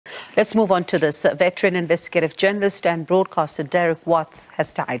Let's move on to this. Veteran investigative journalist and broadcaster Derek Watts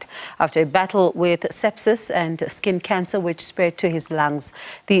has died after a battle with sepsis and skin cancer which spread to his lungs.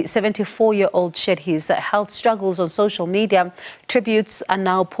 The 74-year-old shared his health struggles on social media. Tributes are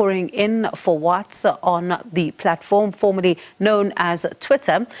now pouring in for Watts on the platform formerly known as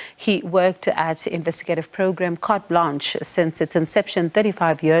Twitter. He worked at investigative program Carte Blanche since its inception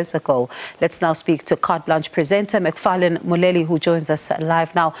 35 years ago. Let's now speak to Carte Blanche presenter Macfarlane Moleli, who joins us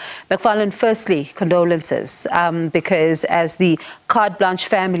live now. Macfarlane, firstly, condolences, because as the Carte Blanche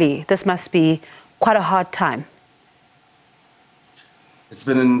family, this must be quite a hard time. It's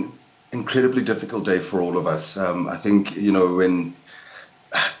been an incredibly difficult day for all of us. I think, you know,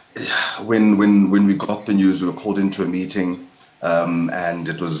 when we got the news, we were called into a meeting, and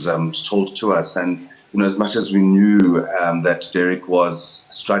it was told to us. And you know, as much as we knew that Derek was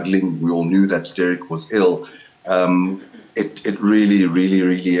struggling, we all knew that Derek was ill. It really,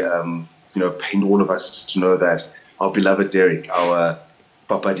 you know, pained all of us to know that our beloved Derek, our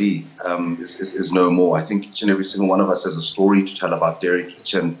Papa D, is no more. I think each and every single one of us has a story to tell about Derek.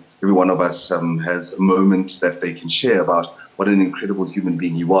 Each and every one of us has a moment that they can share about what an incredible human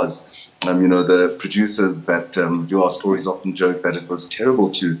being he was. You know, the producers that do our stories often joke that it was terrible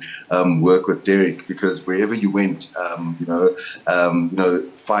to work with Derek, because wherever you went, you know,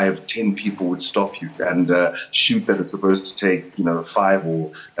 5, 10 people would stop you, and a shoot that is supposed to take, you know, 5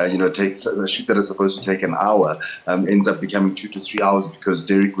 or, you know, takes a shoot that is supposed to take an hour ends up becoming 2 to 3 hours, because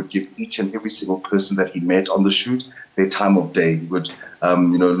Derek would give each and every single person that he met on the shoot their time of day. He would,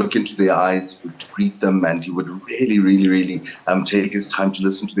 you know, look into their eyes, would greet them, and he would really take his time to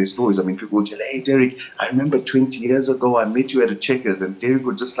listen to their stories. I mean, people would tell, hey, Derek, I remember 20 years ago I met you at a Checkers, and Derek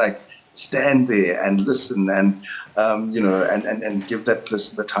would just like stand there and listen and, you know, and give that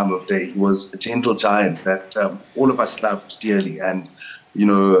person the time of day. He was a gentle giant that all of us loved dearly. And, you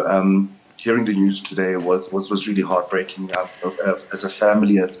know, hearing the news today was really heartbreaking. As a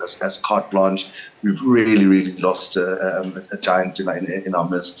family, as Carte Blanche, we've really lost a giant in our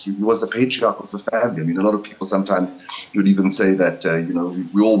midst. He was the patriarch of the family. I mean, a lot of people sometimes would even say that, you know,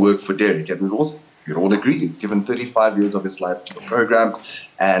 we all work for Derek, and we'd all agree he's given 35 years of his life to the program,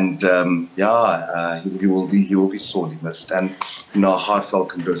 and he will be sorely missed. And you know, heartfelt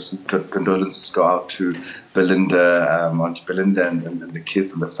condolences go out to Belinda, Auntie Belinda, and the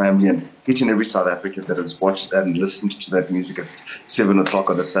kids and the family, and each and every South African that has watched and listened to that music at 7 o'clock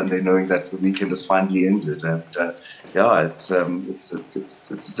on a Sunday, knowing that the weekend has finally ended. And it's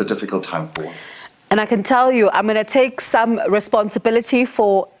a difficult time for us. And I can tell you, I'm going to take some responsibility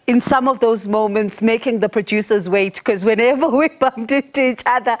for, in some of those moments, making the producers wait, because whenever we bumped into each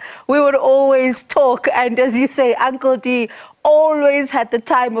other, we would always talk. And as you say, Uncle D always had the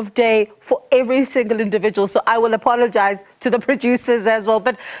time of day for every single individual. So I will apologize to the producers as well.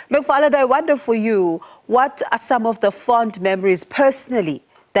 But Macfarlane, I wonder for you, what are some of the fond memories personally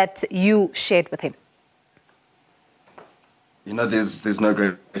that you shared with him? You know, there's no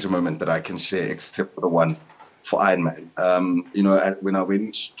greater moment that I can share except for the one for Ironman. You know, when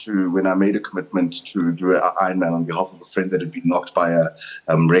I made a commitment to do an Ironman on behalf of a friend that had been knocked by a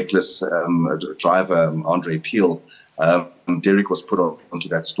reckless driver, Andre Peel, Derek was put onto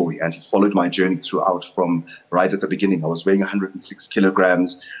that story, and he followed my journey throughout from right at the beginning. I was weighing 106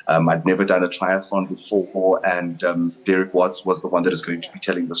 kilograms. I'd never done a triathlon before, and Derek Watts was the one that is going to be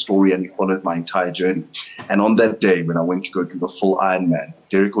telling the story, and he followed my entire journey. And on that day, when I went to go do the full Ironman,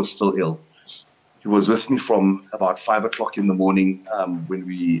 Derek was still ill. He was with me from about 5 o'clock in the morning when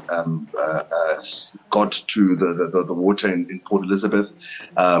we got to the water in Port Elizabeth.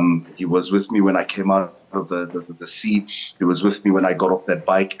 He was with me when I came out of the sea. He was with me when I got off that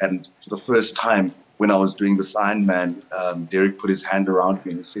bike. And for the first time, when I was doing this Ironman, Derek put his hand around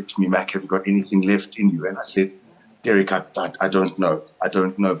me and he said to me, Mac, have you got anything left in you? And I said, Derek, I don't know. I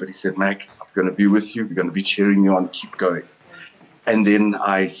don't know. But he said, Mac, I'm going to be with you. We're going to be cheering you on. Keep going. And then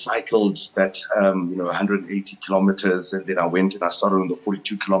I cycled that, you know, 180 kilometers, and then I went and I started on the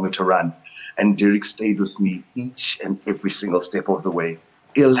 42-kilometer run. And Derek stayed with me each and every single step of the way,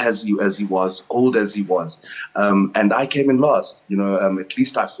 ill as he was, old as he was. And I came in last. You know, at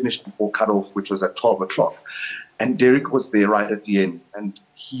least I finished before cutoff, which was at 12 o'clock. And Derek was there right at the end. And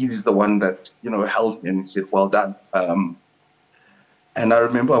he's the one that, you know, held me and he said, well done. And I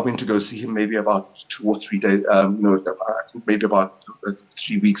remember I went to go see him maybe about 2 or 3 days, you know, I think maybe about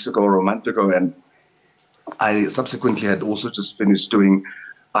 3 weeks ago or a month ago. And I subsequently had also just finished doing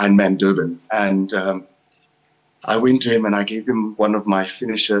Ironman Durban. And I went to him and I gave him one of my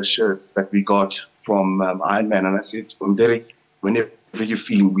finisher shirts that we got from Ironman. And I said, Derek, whenever you're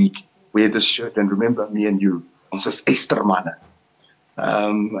feeling weak, wear this shirt and remember me and you. Ons is Estermanne.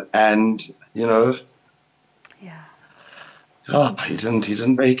 And, you know, Yeah. oh, he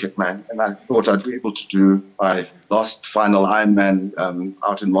didn't make it, man. And I thought I'd be able to do my last final Ironman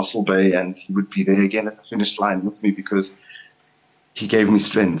out in Mossel Bay, and he would be there again at the finish line with me because he gave me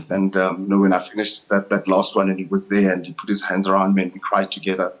strength. And you know, when I finished that last one and he was there and he put his hands around me and we cried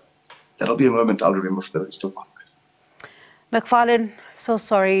together, that'll be a moment I'll remember for the rest of my life. Macfarlane, so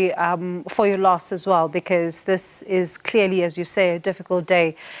sorry for your loss as well, because this is clearly, as you say, a difficult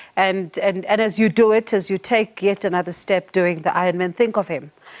day. And as you do it, as you take yet another step doing the Ironman, think of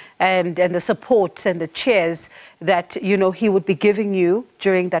him and the support and the cheers that, you know, he would be giving you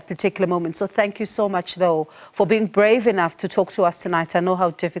during that particular moment. So thank you so much, though, for being brave enough to talk to us tonight. I know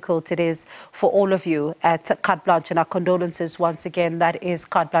how difficult it is for all of you at Carte Blanche, and our condolences once again. That is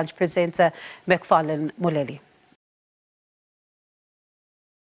Carte Blanche presenter Macfarlane Moleli.